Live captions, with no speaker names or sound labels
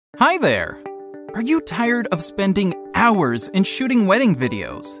Hi there! Are you tired of spending hours in shooting wedding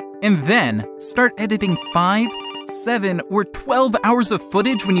videos and then start editing 5, 7, or 12 hours of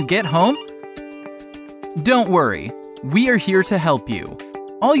footage when you get home? Don't worry, we are here to help you.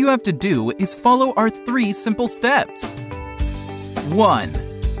 All you have to do is follow our 3 simple steps. 1.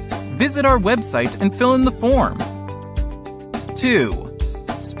 Visit our website and fill in the form. 2.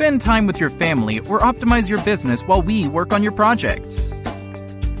 Spend time with your family or optimize your business while we work on your project.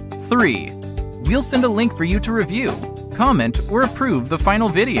 3. We'll send a link for you to review, comment, or approve the final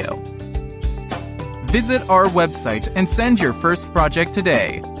video. Visit our website and send your first project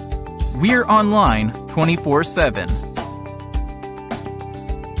today. We're online 24/7.